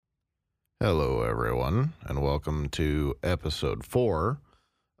Hello, everyone, and welcome to episode 4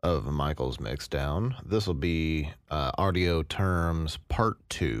 of Michael's Mixdown. This will be audio terms part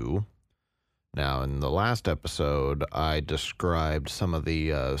 2. Now, in the last episode, I described some of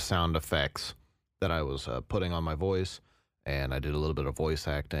the sound effects that I was putting on my voice, and I did a little bit of voice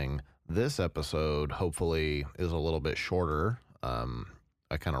acting. This episode, hopefully, is a little bit shorter.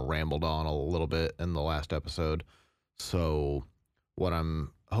 I kind of rambled on a little bit in the last episode, so what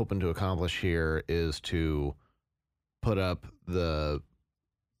I'm hoping to accomplish here is to put up the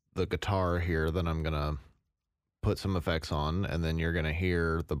guitar here that I'm gonna put some effects on, and then you're gonna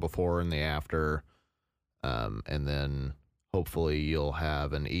hear the before and the after, and then hopefully you'll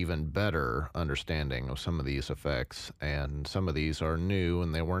have an even better understanding of some of these effects. And some of these are new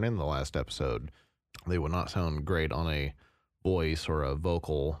and they weren't in the last episode. They would not sound great on a voice or a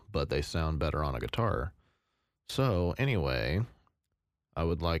vocal, but they sound better on a guitar. So anyway, I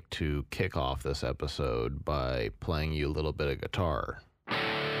would like to kick off this episode by playing you a little bit of guitar.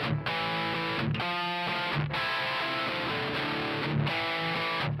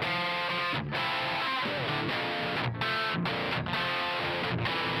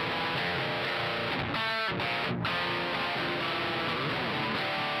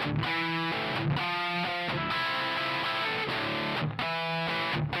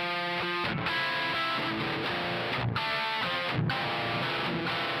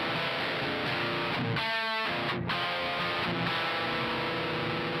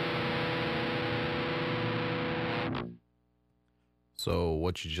 So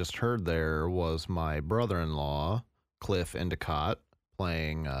what you just heard there was my brother-in-law, Cliff Endicott,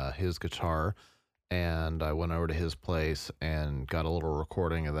 playing his guitar, and I went over to his place and got a little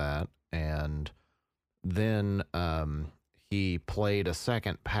recording of that, and then he played a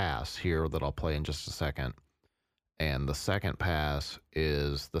second pass here that I'll play in just a second, and the second pass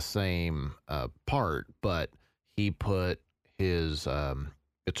is the same part, but he put his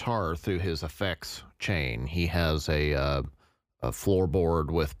guitar through his effects chain. He has a floorboard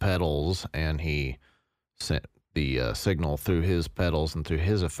with pedals, and he sent the signal through his pedals and through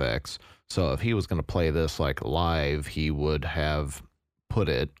his effects. So if he was going to play this like live, he would have put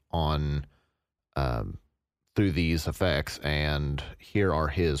it on through these effects, and here are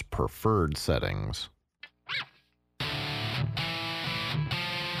his preferred settings.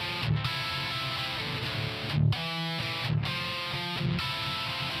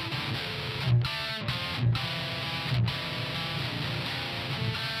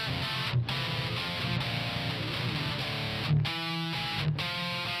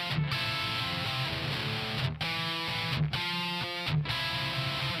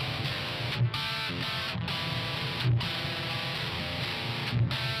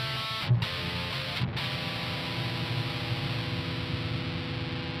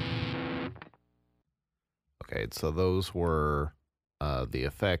 Okay, so those were the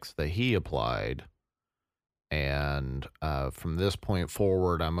effects that he applied. And from this point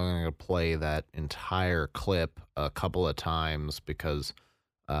forward, I'm going to play that entire clip a couple of times because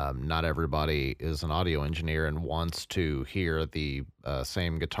not everybody is an audio engineer and wants to hear the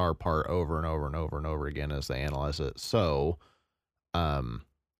same guitar part over and over and over and over again as they analyze it. So um,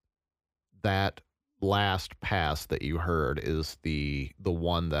 that last pass that you heard is the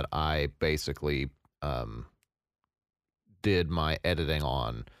one that I basically did my editing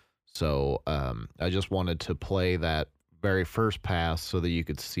on. So I just wanted to play that very first pass so that you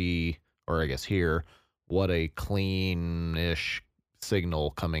could see, or I guess hear, what a clean-ish signal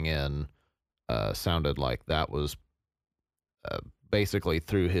coming in sounded like. That was uh, basically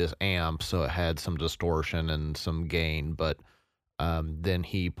through his amp, so it had some distortion and some gain, but then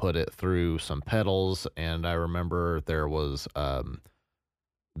he put it through some pedals, and I remember there was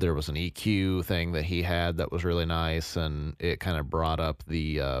an EQ thing that he had that was really nice, and it kind of brought up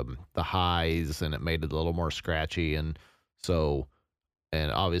the highs, and it made it a little more scratchy, and so,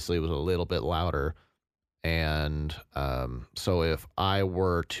 and obviously it was a little bit louder. And so if I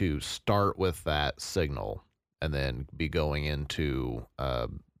were to start with that signal and then be going into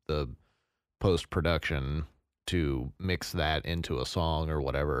the post production to mix that into a song or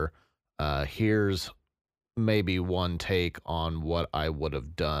whatever, here's maybe one take on what I would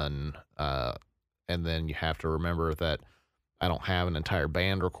have done. And then you have to remember that I don't have an entire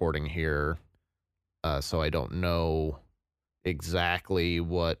band recording here, so I don't know exactly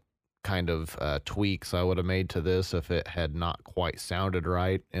what kind of tweaks I would have made to this if it had not quite sounded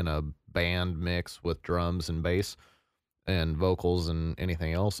right in a band mix with drums and bass and vocals and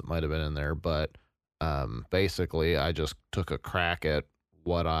anything else that might have been in there. But basically, I just took a crack at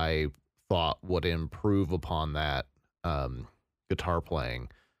what I thought would improve upon that guitar playing.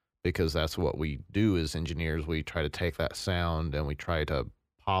 because that's what we do as engineers. We try to take that sound and we try to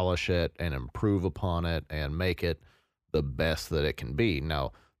polish it and improve upon it and make it the best that it can be.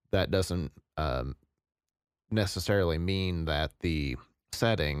 Now, that doesn't necessarily mean that the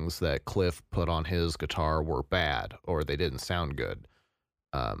settings that Cliff put on his guitar were bad or they didn't sound good.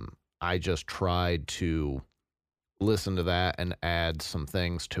 I just tried to listen to that and add some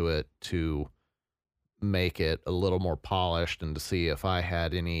things to it to make it a little more polished and to see if I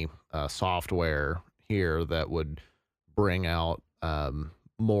had any software here that would bring out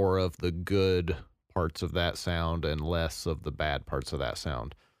more of the good parts of that sound and less of the bad parts of that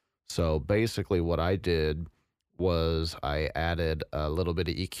sound. So basically, what I did was I added a little bit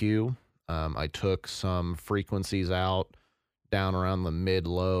of EQ. I took some frequencies out down around the mid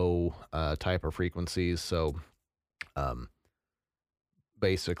low type of frequencies. So um,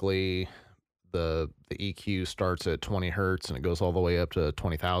 basically, the EQ starts at 20 hertz and it goes all the way up to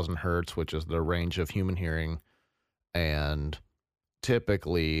 20,000 hertz, which is the range of human hearing. And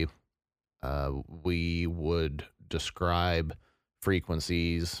typically, we would describe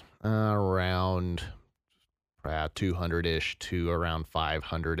frequencies around 200-ish to around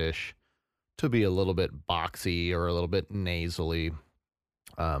 500-ish to be a little bit boxy or a little bit nasally.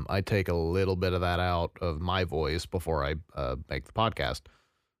 I take a little bit of that out of my voice before I make the podcast.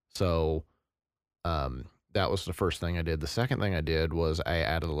 So that was the first thing I did. The second thing I did was I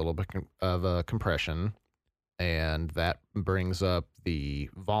added a little bit of a compression, and that brings up the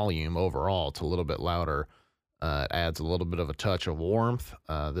volume overall to a little bit louder. It adds a little bit of a touch of warmth.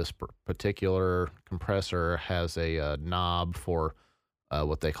 This particular compressor has a knob for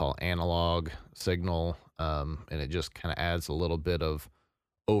what they call analog signal, and it just kind of adds a little bit of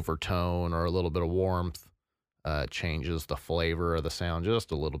overtone or a little bit of warmth. Changes the flavor of the sound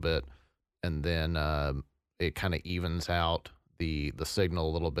just a little bit, and then it kind of evens out the signal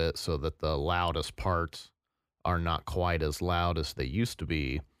a little bit so that the loudest parts are not quite as loud as they used to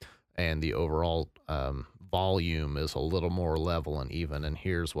be, and the overall volume is a little more level and even. And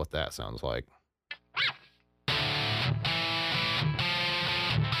here's what that sounds like.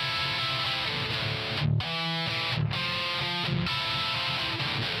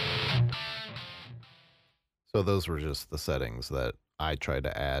 So those were just the settings that I tried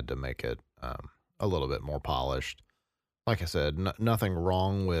to add to make it a little bit more polished. Like I said, nothing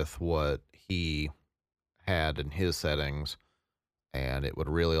wrong with what he had in his settings, and it would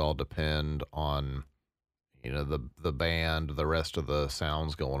really all depend on the band, the rest of the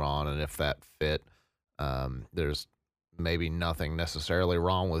sounds going on, and if that fit. There's maybe nothing necessarily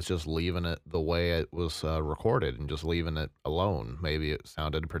wrong with just leaving it the way it was recorded and just leaving it alone. Maybe it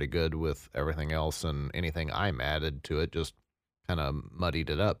sounded pretty good with everything else, and anything I'm added to it just kind of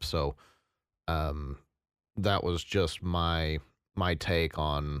muddied it up. So that was just my take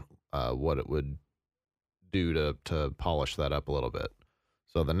on what it would do to polish that up a little bit.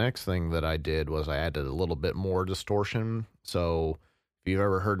 So the next thing that I did was I added a little bit more distortion. So if you've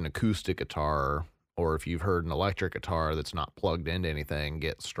ever heard an acoustic guitar, or if you've heard an electric guitar that's not plugged into anything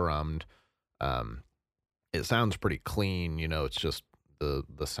get strummed, it sounds pretty clean. It's just the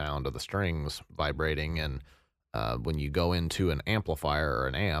sound of the strings vibrating. And when you go into an amplifier or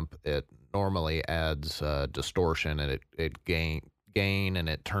an amp, it normally adds distortion, and it gain and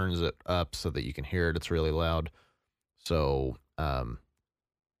it turns it up so that you can hear it. It's really loud. So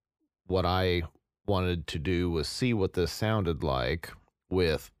what I wanted to do was see what this sounded like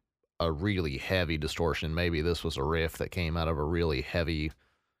with a really heavy distortion. Maybe this was a riff that came out of a really heavy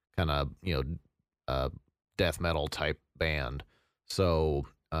kind of, death metal type band. So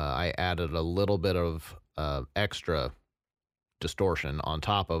I added a little bit of extra distortion on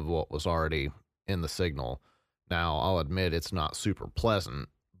top of what was already in the signal. Now, I'll admit it's not super pleasant,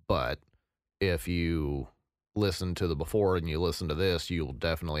 but if you listen to the before and you listen to this, you'll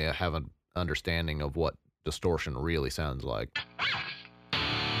definitely have an understanding of what distortion really sounds like.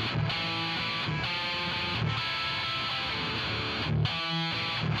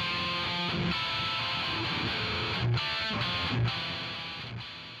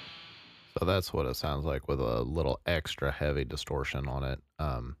 So that's what it sounds like with a little extra heavy distortion on it.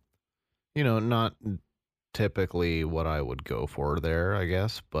 Not typically what I would go for there, I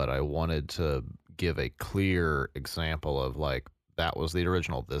guess, but I wanted to give a clear example of like, that was the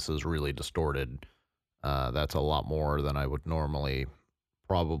original. This is really distorted. That's a lot more than I would normally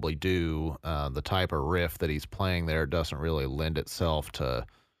probably do. The type of riff that he's playing there doesn't really lend itself to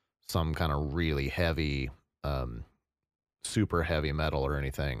some kind of really heavy, super heavy metal or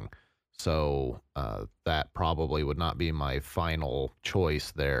anything. So that probably would not be my final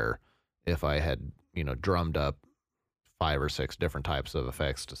choice there if I had, drummed up 5 or 6 different types of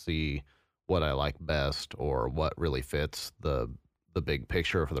effects to see what I like best or what really fits the big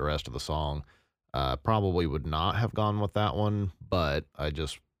picture for the rest of the song. Probably would not have gone with that one, but I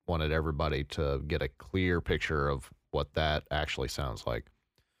just wanted everybody to get a clear picture of what that actually sounds like.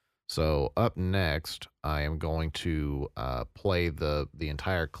 So up next, I am going to play the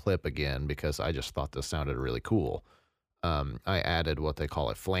entire clip again because I just thought this sounded really cool. I added what they call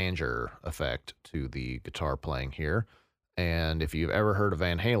a flanger effect to the guitar playing here. And if you've ever heard a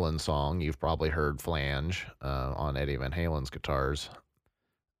Van Halen song, you've probably heard flange on Eddie Van Halen's guitars.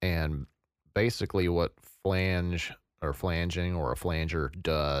 And basically, what flange or flanging or a flanger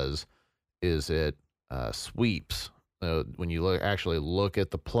does is it sweeps. When you actually look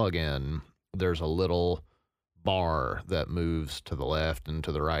at the plugin, there's a little bar that moves to the left and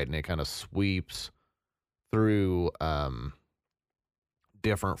to the right, and it kind of sweeps through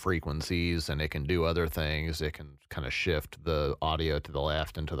different frequencies, and it can do other things. It can kind of shift the audio to the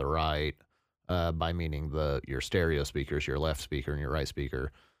left and to the right by meaning your stereo speakers, your left speaker and your right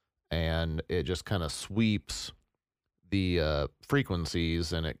speaker, and it just kind of sweeps the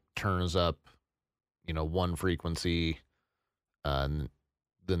frequencies, and it turns up, one frequency, and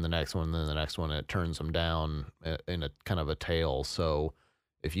then the next one, then the next one, and it turns them down in a kind of a tail. So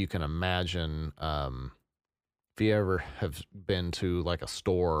if you can imagine, if you ever have been to like a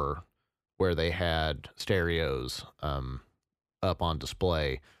store where they had stereos up on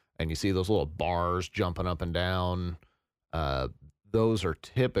display, and you see those little bars jumping up and down, those are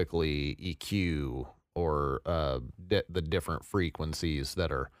typically EQ or the different frequencies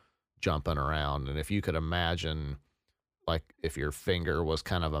that are jumping around. And if you could imagine, like if your finger was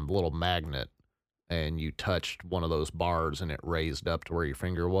kind of a little magnet and you touched one of those bars and it raised up to where your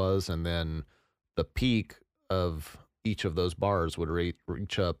finger was, and then the peak of each of those bars would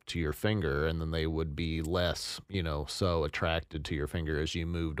reach up to your finger, and then they would be less, so attracted to your finger as you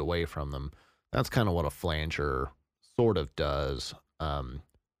moved away from them. That's kind of what a flanger sort of does.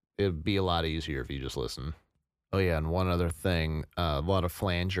 It'd be a lot easier if you just listen. Oh yeah, and one other thing, a lot of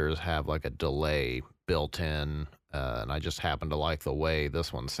flangers have like a delay built in, and I just happen to like the way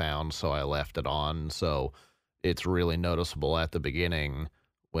this one sounds, so I left it on. So it's really noticeable at the beginning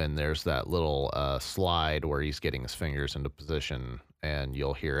when there's that little slide where he's getting his fingers into position, and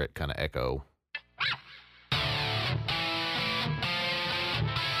you'll hear it kind of echo.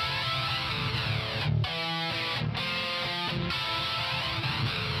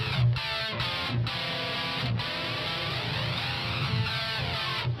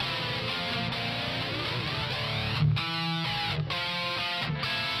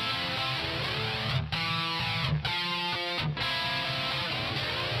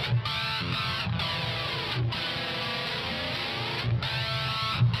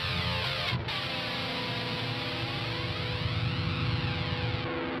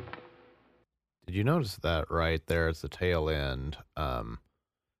 Did you notice that right there at the tail end?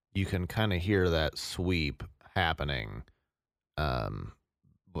 You can kind of hear that sweep happening.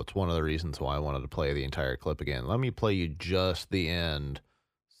 It's one of the reasons why I wanted to play the entire clip again. Let me play you just the end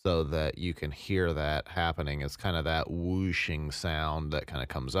so that you can hear that happening. It's kind of that whooshing sound that kind of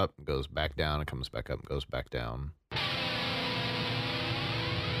comes up and goes back down and comes back up and goes back down.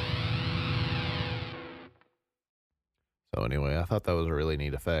 So anyway, I thought that was a really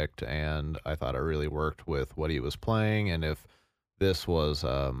neat effect, and I thought it really worked with what he was playing. And if this was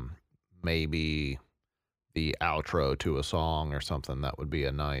maybe the outro to a song or something, that would be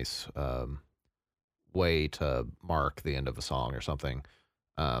a nice way to mark the end of a song or something.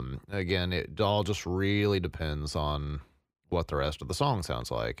 Again, it all just really depends on what the rest of the song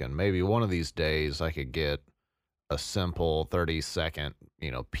sounds like. And maybe one of these days I could get a simple 30-second,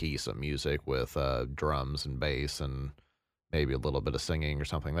 piece of music with drums and bass and maybe a little bit of singing or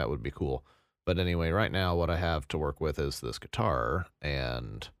something. That would be cool. But anyway, right now what I have to work with is this guitar,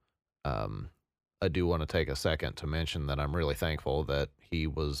 and I do want to take a second to mention that I'm really thankful that he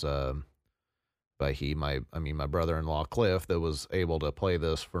was my brother-in-law Cliff, that was able to play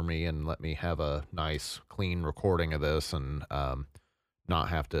this for me and let me have a nice clean recording of this, and not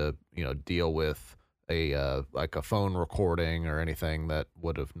have to deal with like a phone recording or anything that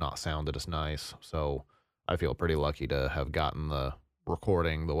would have not sounded as nice. So I feel pretty lucky to have gotten the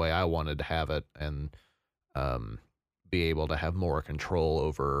recording the way I wanted to have it, and be able to have more control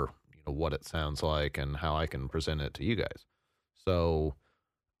over what it sounds like and how I can present it to you guys. So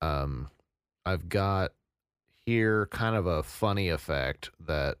I've got here kind of a funny effect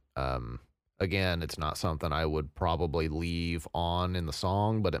that again, it's not something I would probably leave on in the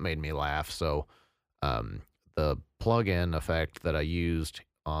song, but it made me laugh. So the plug-in effect that I used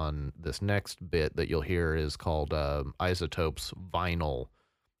on this next bit that you'll hear is called iZotope's Vinyl.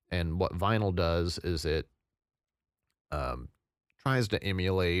 And what vinyl does is it um, tries to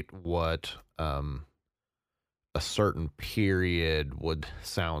emulate what a certain period would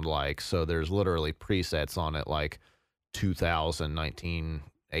sound like. So there's literally presets on it like 2000,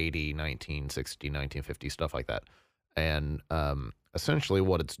 1980, 1960, 1950, stuff like that. And essentially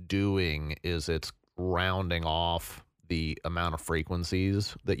what it's doing is it's rounding off the amount of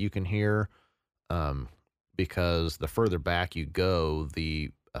frequencies that you can hear, um, because the further back you go, the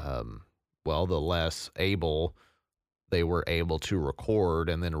less able they were able to record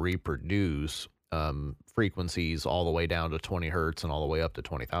and then reproduce frequencies all the way down to 20 hertz and all the way up to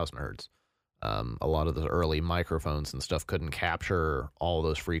 20,000 hertz. A lot of the early microphones and stuff couldn't capture all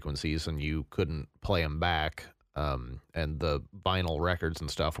those frequencies, and you couldn't play them back. And the vinyl records and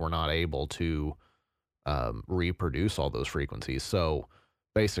stuff were not able to reproduce all those frequencies. So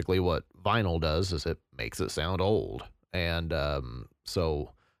basically, what vinyl does is it makes it sound old. And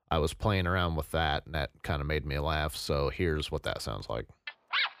so I was playing around with that, and that kind of made me laugh. So here's what that sounds like.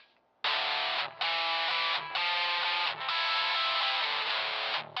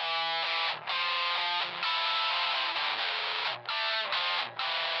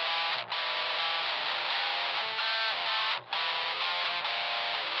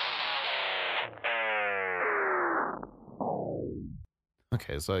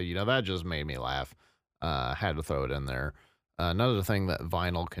 Okay, so that just made me laugh. I had to throw it in there. Another thing that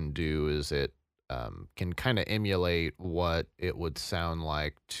vinyl can do is it can kind of emulate what it would sound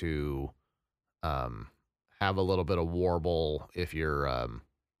like to um, have a little bit of warble if your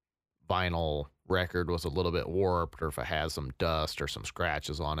vinyl record was a little bit warped, or if it has some dust or some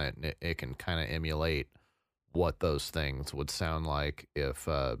scratches on it, and it can kind of emulate what those things would sound like if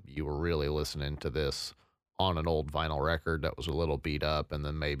you were really listening to this on an old vinyl record that was a little beat up, and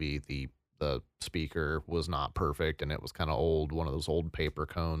then maybe the speaker was not perfect and it was kind of old, one of those old paper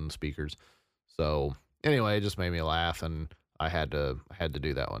cone speakers. So anyway, it just made me laugh, and I had to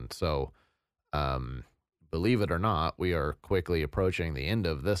do that one. So um, believe it or not, we are quickly approaching the end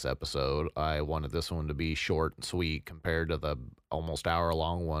of this episode. I wanted this one to be short and sweet compared to the almost hour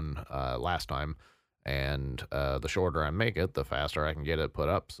long one last time. And the shorter I make it, the faster I can get it put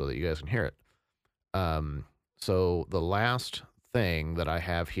up so that you guys can hear it. So the last thing that I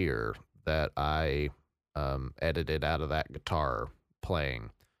have here that I edited out of that guitar playing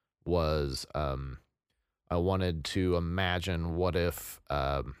was I wanted to imagine what if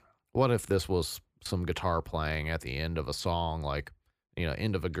this was some guitar playing at the end of a song, like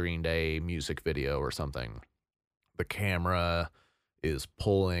end of a Green Day music video or something. The camera is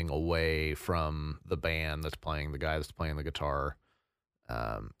pulling away from the band that's playing, the guy that's playing the guitar,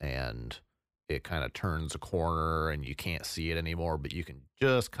 and it kind of turns a corner and you can't see it anymore, but you can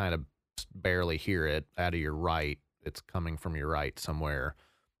just kind of barely hear it out of your right. It's coming from your right somewhere,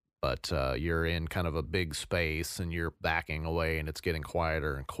 but you're in kind of a big space and you're backing away, and it's getting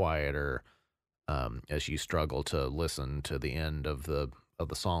quieter and quieter as you struggle to listen to the end of the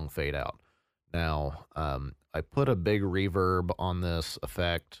song fade out. Now, I put a big reverb on this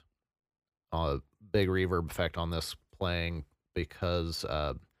effect, a big reverb effect on this playing because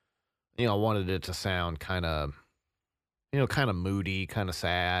I wanted it to sound kind of, kind of moody, kind of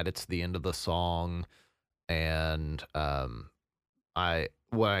sad. It's the end of the song, and when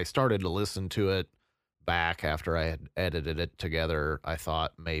I started to listen to it back after I had edited it together, I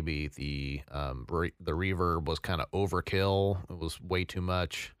thought maybe the reverb was kind of overkill. It was way too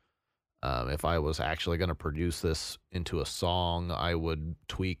much. If I was actually going to produce this into a song, I would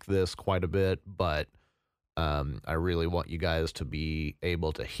tweak this quite a bit, but I really want you guys to be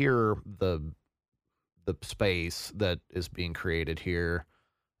able to hear the space that is being created here.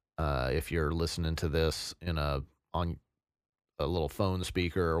 If you're listening to this on a little phone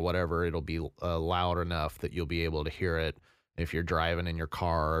speaker or whatever, it'll be loud enough that you'll be able to hear it. If you're driving in your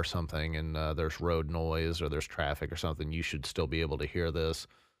car or something and there's road noise or there's traffic or something, you should still be able to hear this.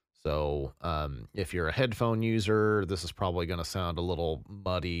 So if you're a headphone user, this is probably going to sound a little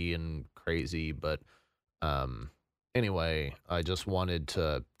muddy and crazy, but anyway, I just wanted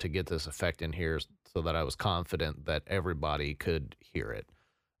to get this effect in here so that I was confident that everybody could hear it.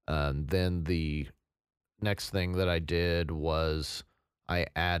 Then the next thing that I did was I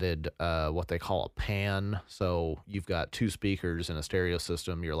added what they call a pan. So you've got two speakers in a stereo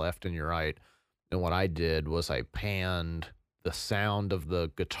system, your left and your right. And what I did was I panned the sound of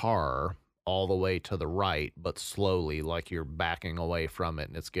the guitar all the way to the right, but slowly, like you're backing away from it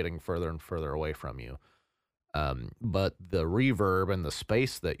and it's getting further and further away from you. But the reverb and the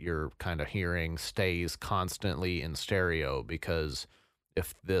space that you're kind of hearing stays constantly in stereo because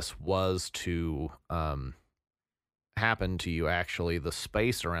if this was to happen to you, actually, the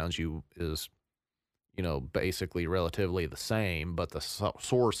space around you is, basically relatively the same, but the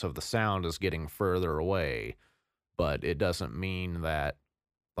source of the sound is getting further away. But it doesn't mean that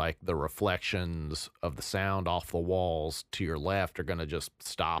like the reflections of the sound off the walls to your left are going to just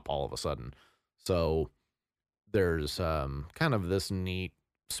stop all of a sudden. So there's kind of this neat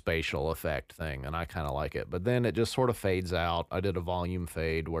spatial effect thing, and I kind of like it. But then it just sort of fades out. I did a volume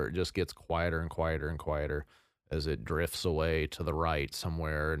fade where it just gets quieter and quieter and quieter as it drifts away to the right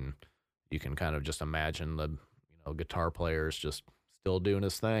somewhere, and you can kind of just imagine the guitar players just still doing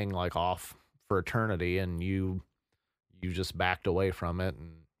his thing like off for eternity, and you just backed away from it,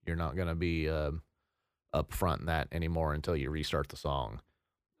 and you're not going to be up front in that anymore until you restart the song.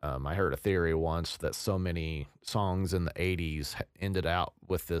 I heard a theory once that so many songs in the 80s ended out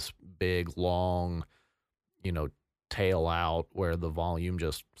with this big, long, you know, tail out where the volume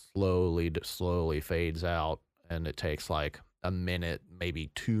just slowly fades out, and it takes like a minute,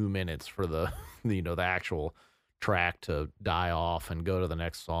 maybe 2 minutes for the, the actual track to die off and go to the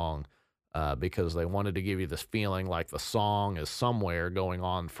next song. Because they wanted to give you this feeling like the song is somewhere going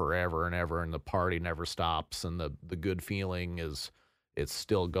on forever and ever, and the party never stops, and the good feeling is it's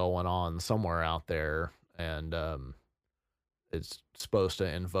still going on somewhere out there, and it's supposed to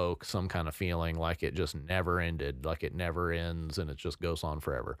invoke some kind of feeling like it just never ended, like it never ends, and it just goes on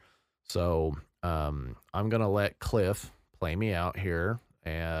forever. So I'm gonna let Cliff play me out here,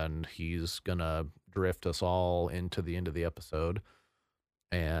 and he's gonna drift us all into the end of the episode.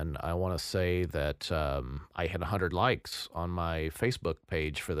 And I want to say that I had 100 likes on my Facebook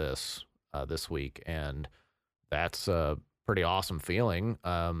page for this week, and that's a pretty awesome feeling.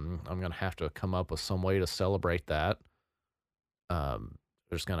 I'm going to have to come up with some way to celebrate that.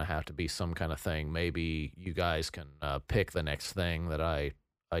 There's going to have to be some kind of thing. Maybe you guys can pick the next thing that I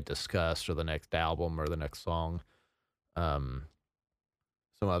discussed, or the next album, or the next song.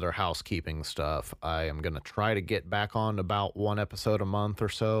 Some other housekeeping stuff. I am going to try to get back on about one episode a month or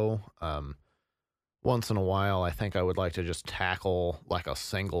so. Once in a while, I think I would like to just tackle like a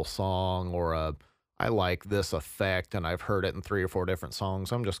single song, or I like this effect and I've heard it in 3 or 4 different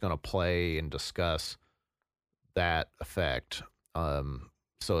songs. I'm just going to play and discuss that effect.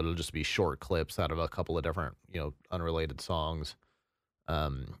 So it'll just be short clips out of a couple of different, unrelated songs.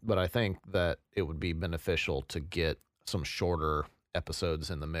 But I think that it would be beneficial to get some shorter episodes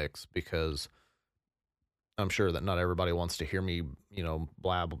in the mix, because I'm sure that not everybody wants to hear me,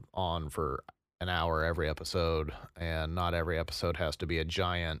 blab on for an hour every episode, and not every episode has to be a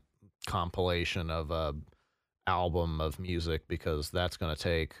giant compilation of a album of music, because that's going to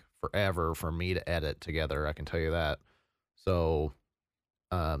take forever for me to edit together. I can tell you that. So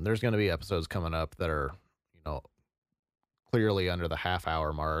there's going to be episodes coming up that are, clearly under the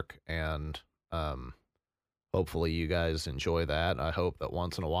half-hour mark, and hopefully you guys enjoy that. I hope that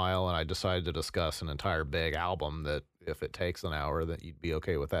once in a while, and I decide to discuss an entire big album, that if it takes an hour, that you'd be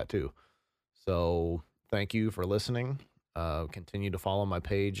okay with that too. So thank you for listening. Continue to follow my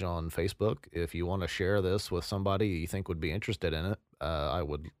page on Facebook. If you want to share this with somebody you think would be interested in it, I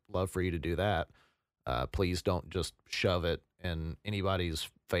would love for you to do that. Please don't just shove it in anybody's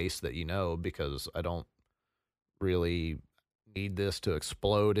face that you know, because I don't really need this to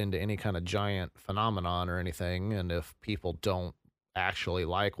explode into any kind of giant phenomenon or anything. And if people don't actually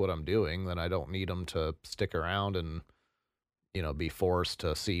like what I'm doing, then I don't need them to stick around and, be forced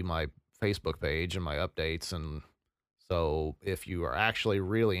to see my Facebook page and my updates. And so if you are actually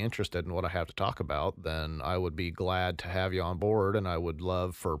really interested in what I have to talk about, then I would be glad to have you on board. And I would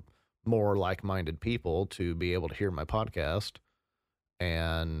love for more like-minded people to be able to hear my podcast.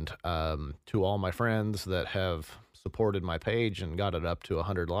 And to all my friends that have supported my page and got it up to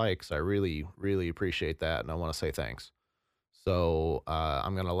 100 likes, I really, really appreciate that, and I want to say thanks. So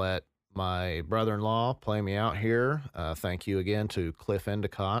I'm going to let my brother-in-law play me out here. Thank you again to Cliff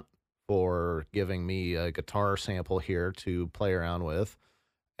Endicott for giving me a guitar sample here to play around with,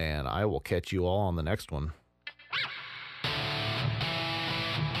 and I will catch you all on the next one.